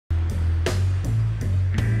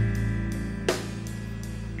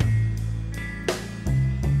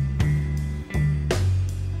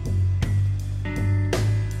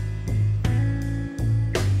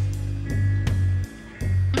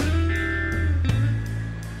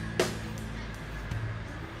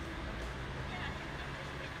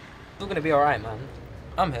You're gonna be alright, man.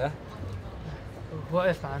 I'm here. What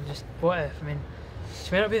if, man? Just what if? I mean, she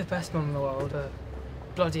may not be the best mum in the world, but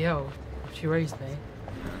bloody hell, she raised me.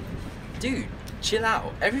 Dude, chill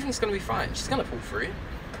out. Everything's gonna be fine. She's gonna pull through.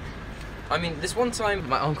 I mean, this one time,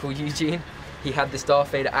 my uncle Eugene, he had this Darth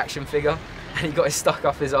Vader action figure, and he got it stuck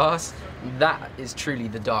up his ass. That is truly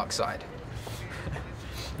the dark side.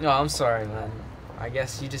 No, I'm sorry, man. I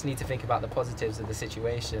guess you just need to think about the positives of the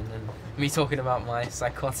situation, and me talking about my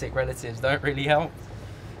psychotic relatives don't really help.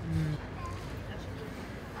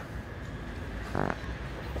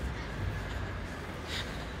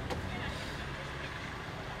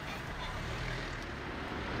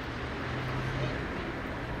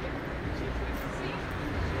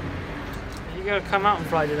 You gotta come out and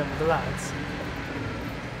fly to them with the lads.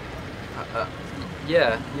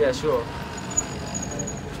 Yeah, sure.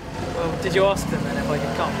 Well, did you ask them then if I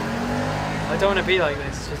could come? I don't want to be like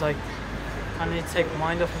this. It's just like, I need to take my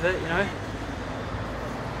mind off of it, you know?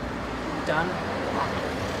 Dan?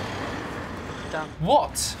 Dan.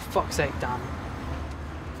 What? Fuck's sake, Dan.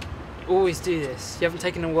 You always do this. You haven't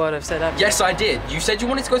taken a word I've said, have you? Yes, I did. You said you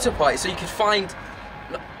wanted to go to a party so you could find...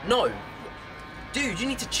 No. Dude, you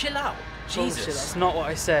need to chill out. Jesus. Bullshit, that's not what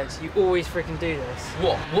I said. You always freaking do this.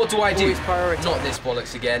 What? What do I do? Always priority. Not this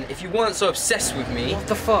bollocks again. If you weren't so obsessed with me... What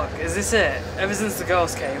the fuck? Is this it? Ever since the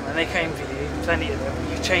girls came, and they came for you, plenty of them,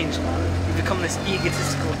 you've changed, man. You've become this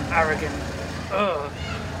egotistical, arrogant... Ugh.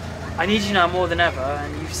 I need you now more than ever,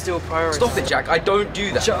 and you still prioritize. Stop it, Jack. I don't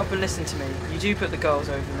do that. Shut up and listen to me. You do put the girls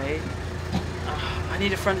over me. I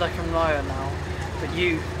need a friend I can rely on now. But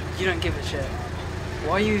you don't give a shit.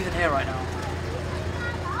 Why are you even here right now?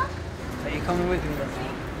 Are you coming with me then?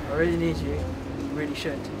 I really need you. You really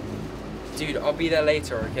should. Dude, I'll be there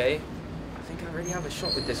later, okay? I think I already have a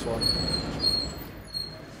shot with this one.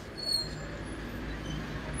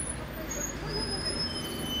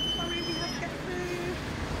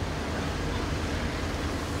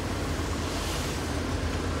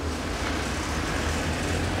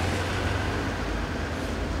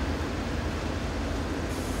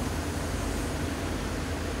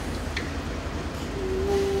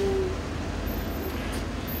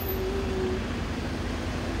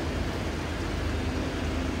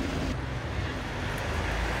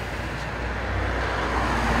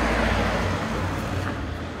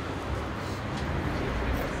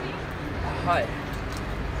 Hi.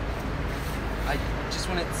 I just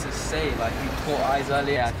wanted to say, like, you caught eyes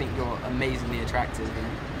earlier. I think you're amazingly attractive.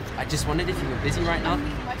 And I just wondered if you were busy right now. I'm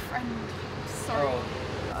meeting my friend. Sorry.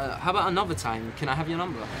 Oh. How about another time? Can I have your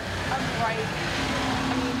number? I'm right.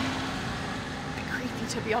 I mean, a bit creepy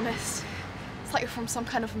to be honest. It's like you're from some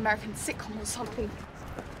kind of American sitcom or something.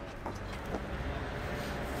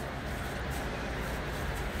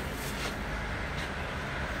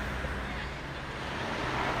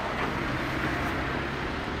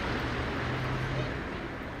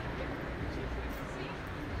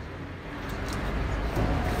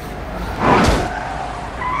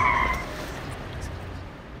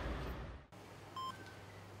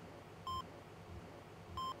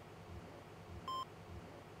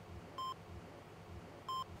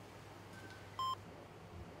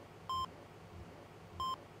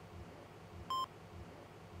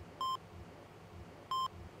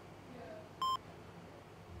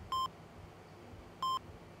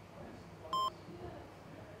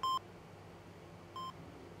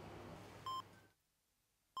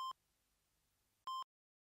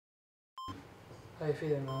 How you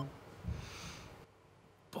feeling, man?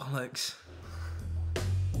 Bollocks.